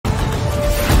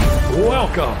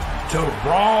Welcome to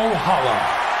Vodhalla.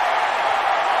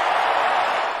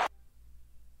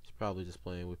 He's probably just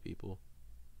playing with people.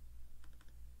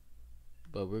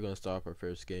 But we're gonna start our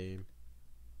first game.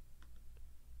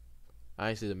 I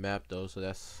ain't see the map though, so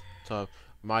that's tough.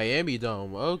 Miami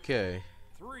Dome, okay.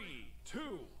 3, 2,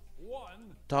 1.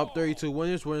 Top 32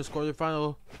 winners. We're in the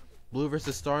quarterfinal. Blue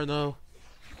versus Starno.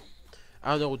 I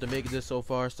don't know what to make of this so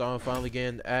far. Starno finally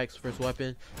getting axe first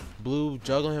weapon. Blue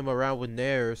juggling him around with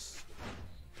nairs.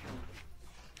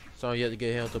 Starno yet to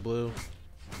get hit to Blue.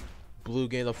 Blue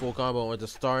getting a full combo onto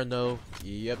Starno.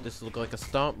 Yep, this looks like a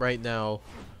stomp right now.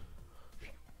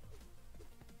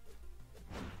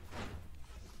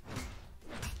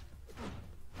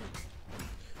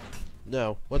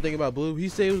 No, one thing about Blue, he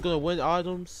said he was gonna win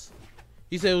Autumns.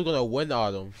 He said he was gonna win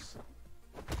Autumns.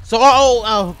 So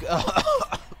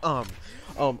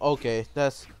okay,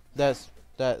 that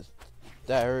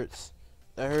hurts.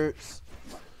 That hurts.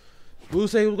 Blue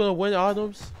said he was gonna win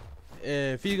Autumns,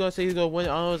 and if he's gonna say he's gonna win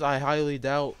Autumns, I highly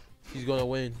doubt he's gonna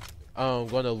win.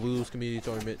 Gonna lose community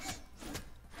tournaments.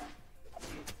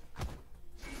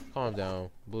 Calm down,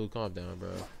 Blue. Calm down,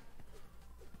 bro.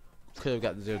 Could have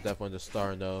got the 0 death on the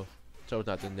Starno. So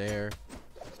not in there.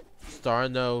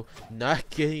 Starno not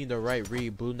getting the right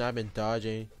read. Blue not been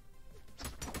dodging.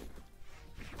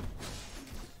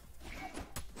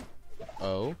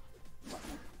 Oh.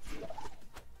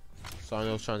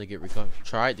 Starno's trying to get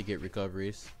tried to get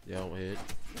recoveries. They don't hit.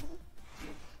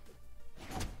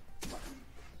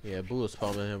 Yeah, Blue is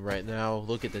pummeling him right now.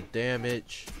 Look at the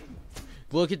damage.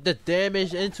 Look at the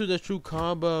damage into the true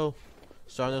combo.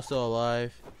 Starno's still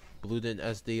alive. Blue didn't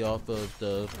SD off of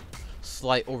the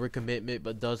slight overcommitment,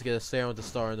 but does get a stare on the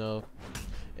Starno.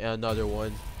 And another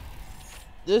one.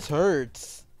 This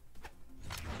hurts.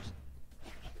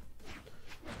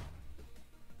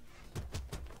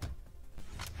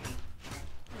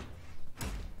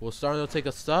 Will Starno take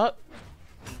a stop?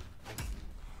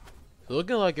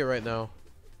 Looking like it right now.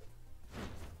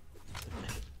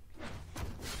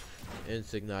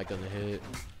 Instinct not gonna hit.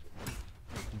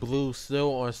 Blue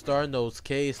still on Starno's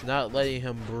case, not letting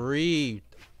him breathe.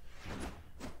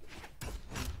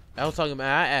 I was talking about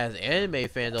I as anime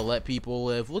fan to let people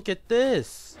live. Look at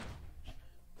this.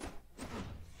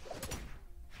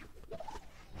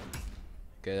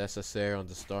 Okay, that's a Sair on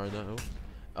the Starno.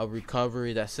 A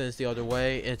recovery that sends the other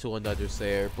way into another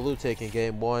Sair. Blue taking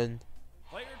game 1.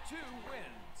 Player 2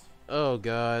 wins. Oh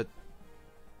god.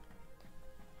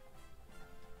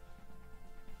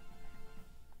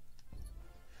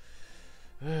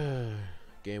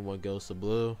 Game 1 goes to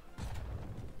Blue.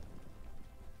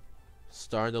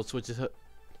 Starno switches.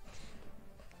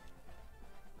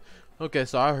 Okay,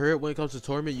 so I heard when it comes to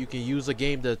tournament, you can use a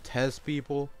game to test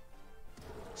people.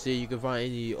 See, you can find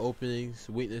any openings,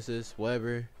 weaknesses,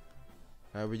 whatever,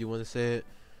 however you want to say it.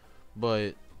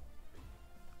 But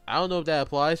I don't know if that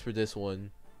applies for this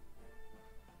one.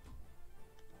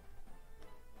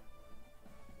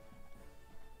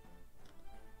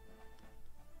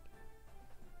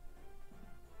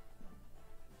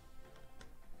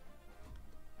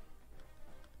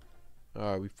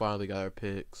 Alright, we finally got our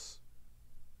picks.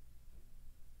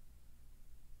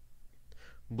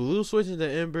 Blue switching to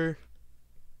Ember.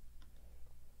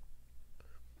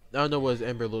 I don't know what his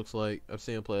Ember looks like. I've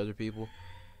seen him play other people.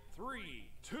 3,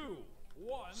 2,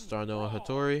 1. Starno on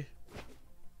Hattori.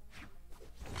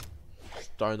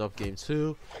 Starting off game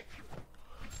 2.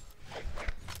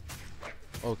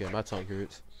 Okay, my tongue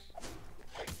hurts.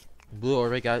 Blue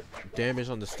already got damage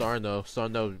on the Starno.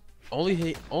 Starno only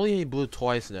hit Blue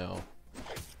twice now.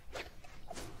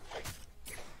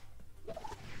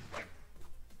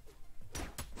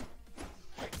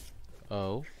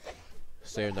 Oh.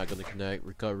 Sair not gonna connect.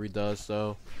 Recovery does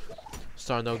so.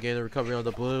 Starno getting a recovery on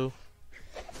the Blue.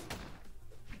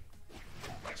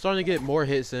 Starting to get more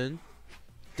hits in.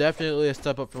 Definitely a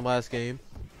step up from last game.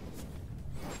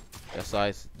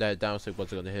 That down stick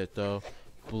wasn't gonna hit though.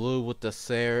 Blue with the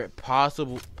Sair.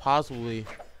 Possibly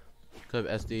could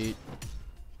have SD'd.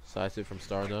 Side stick from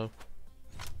Starno.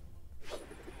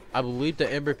 I believe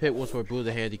the Ember Pit was for Blue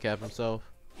to handicap himself.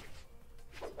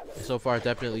 And so far,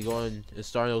 definitely going in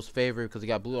Starno's favor because he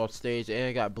got Blue off stage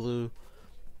and got Blue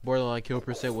borderline kill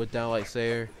percent with downlight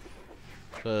Sair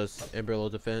because Ember low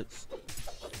defense.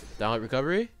 Downlight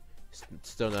recovery?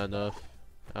 Still not enough.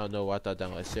 I don't know what I thought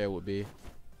downlight Sair would be.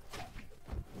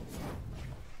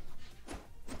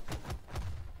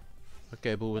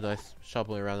 Okay, Blue with nice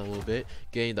shuffling around a little bit.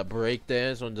 Getting the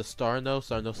breakdance on the Starno.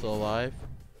 Starno still alive.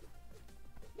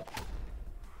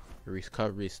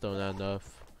 Recovery still not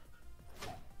enough.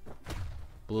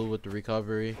 Blue with the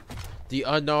recovery. The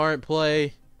unarmed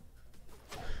play.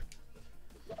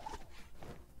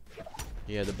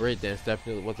 Yeah, the breakdance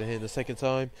definitely wasn't hitting the second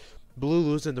time. Blue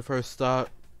losing the first stock.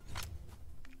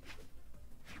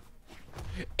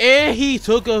 And he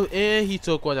took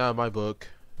one out of my book.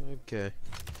 Okay.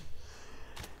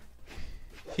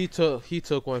 He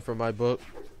took one from my book.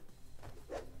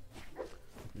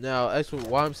 Now, actually,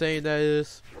 why I'm saying that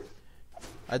is,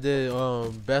 I did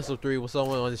best of 3 with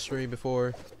someone on the stream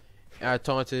before, and I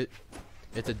taunted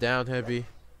into down heavy,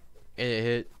 and it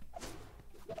hit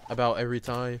about every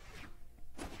time.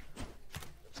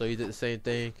 So he did the same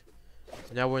thing.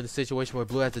 Now we're in the situation where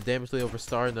Blue has the damage lead over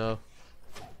Starno.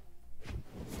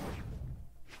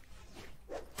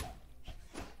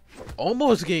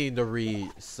 Almost getting the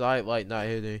read. Side light not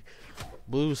hitting.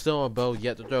 Blue's still on bow,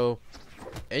 yet to throw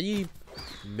any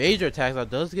major attacks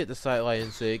that does get the side light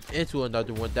and sig into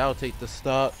another one. That'll take the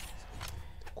stop.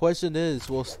 Question is,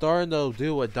 will Starno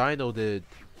do what Dino did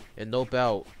and nope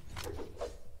out?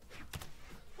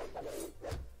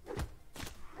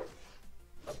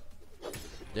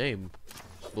 Damn,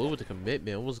 Blue with the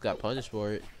commitment almost got punished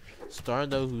for it.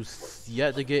 Starno, who's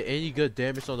yet to get any good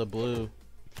damage on the Blue,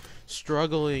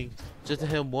 struggling just to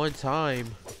hit him one time.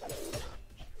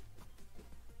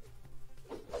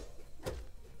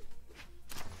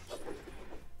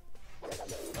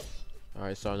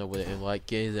 Alright, Starno with it in like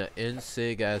getting the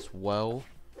in-sig as well.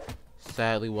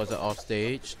 Sadly wasn't off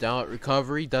stage. Down at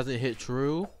recovery, doesn't hit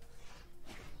true.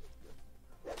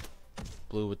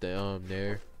 Blue with the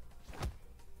there.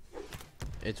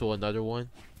 Into another one.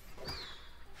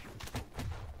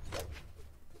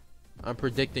 I'm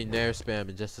predicting Nair spam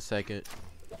in just a second.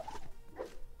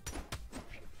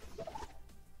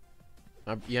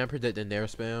 I'm predicting Nair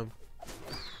spam.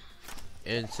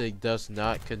 Sig does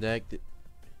not connect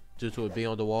due to it being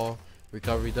on the wall.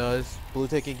 Recovery does. Blue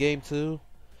taking game 2.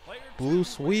 Blue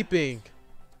sweeping.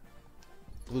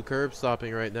 Blue curb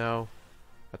stopping right now.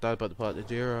 I thought about the pot to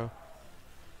Jiro.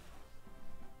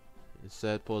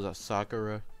 Instead pulls out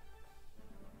Sakura.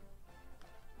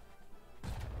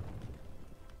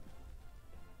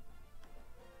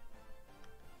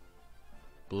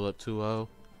 Blue up 2-0.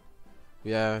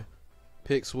 Yeah.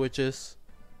 Pick switches.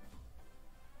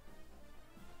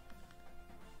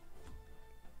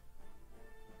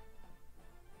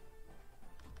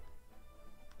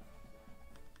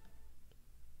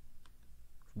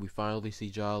 We finally see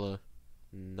Jala.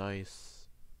 Nice.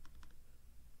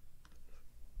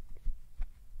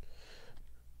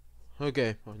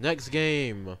 Okay, next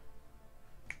game.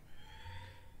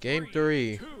 Game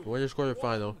 3. Winners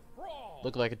quarterfinal.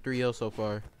 Look like a 3-0 so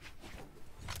far.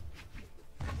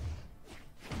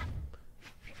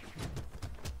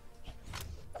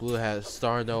 Blue has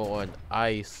Starno on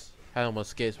ice. Had him on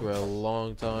skates for a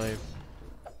long time.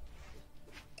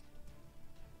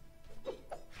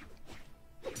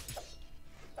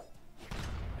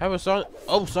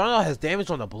 Starno has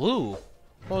damage on the Blue.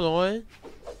 Hold on.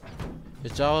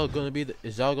 Is Jala gonna be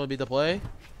the play?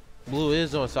 Blue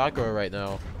is on Sakura right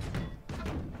now.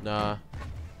 Nah.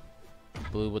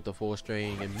 Blue with the full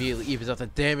string immediately evens out the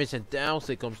damage and down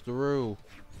sig comes through.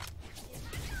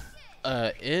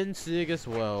 In sig as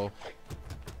well.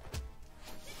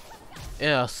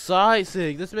 And a side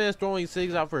sig. This man's throwing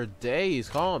sigs out for days.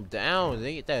 Calm down. It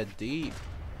ain't that deep.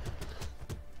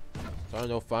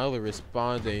 Starno finally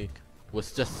responding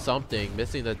with just something.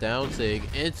 Missing the down sig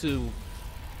into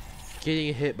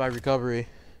getting hit by recovery.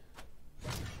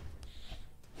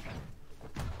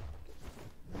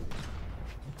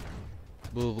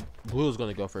 Blue's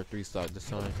gonna go for a 3-stock this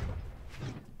time.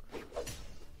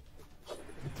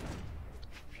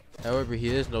 However, he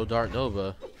is no Dark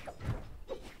Nova.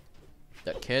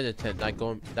 That cannon tech not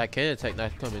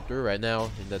coming through right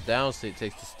now, and the down state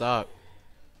takes the stock.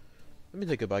 Let me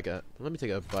take a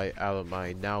bite out of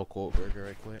my now quote burger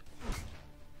right quick.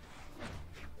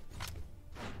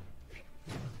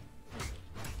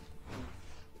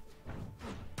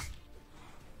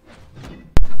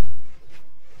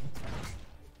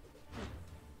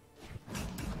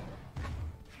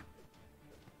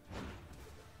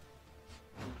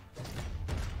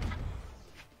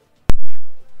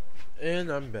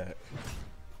 And I'm back.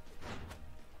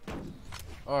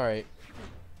 Alright.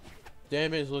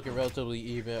 Damage is looking relatively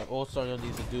even. All Starno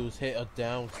needs to do is hit a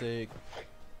down sig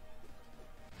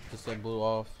to send Blue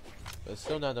off. But it's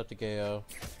still not enough to KO.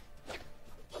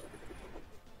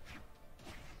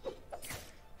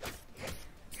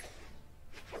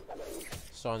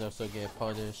 Starno still getting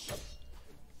punished.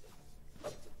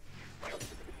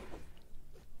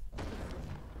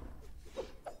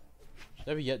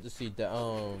 Never yet to see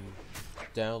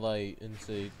downlight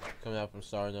insig coming out from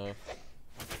Starno.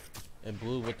 And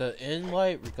Blue with the in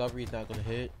light recovery is not gonna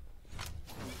hit.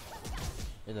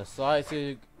 And the side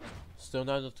sig still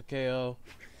not enough to KO.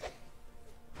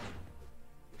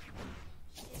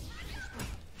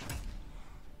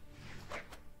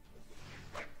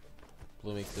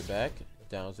 Blue makes it back.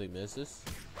 Down sig misses.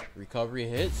 Recovery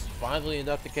hits. Finally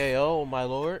enough to KO, my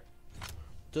lord.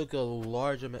 Took a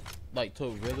large amount, like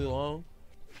took really long.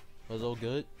 Was all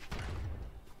good.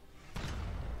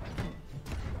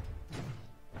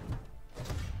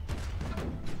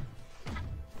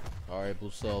 Alright,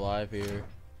 Blue's still alive here.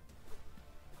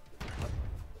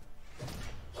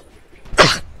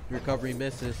 Recovery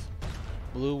misses.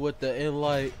 Blue with the in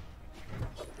light.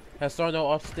 Has Starno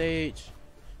off stage.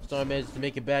 Starno manages to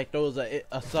make it back. Throws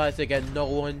a side stick at no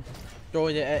one.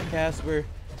 Throwing it at Casper.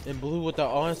 And Blue with the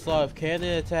onslaught of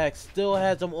cannon attack. Still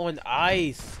has him on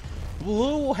ice.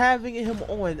 Blue having him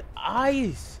on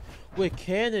ice with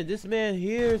cannon. This man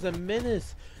here is a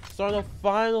menace. Starno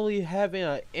finally having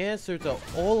an answer to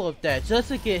all of that. Just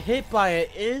to get hit by an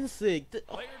insect.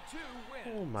 Player 2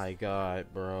 wins. Oh my god,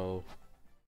 bro.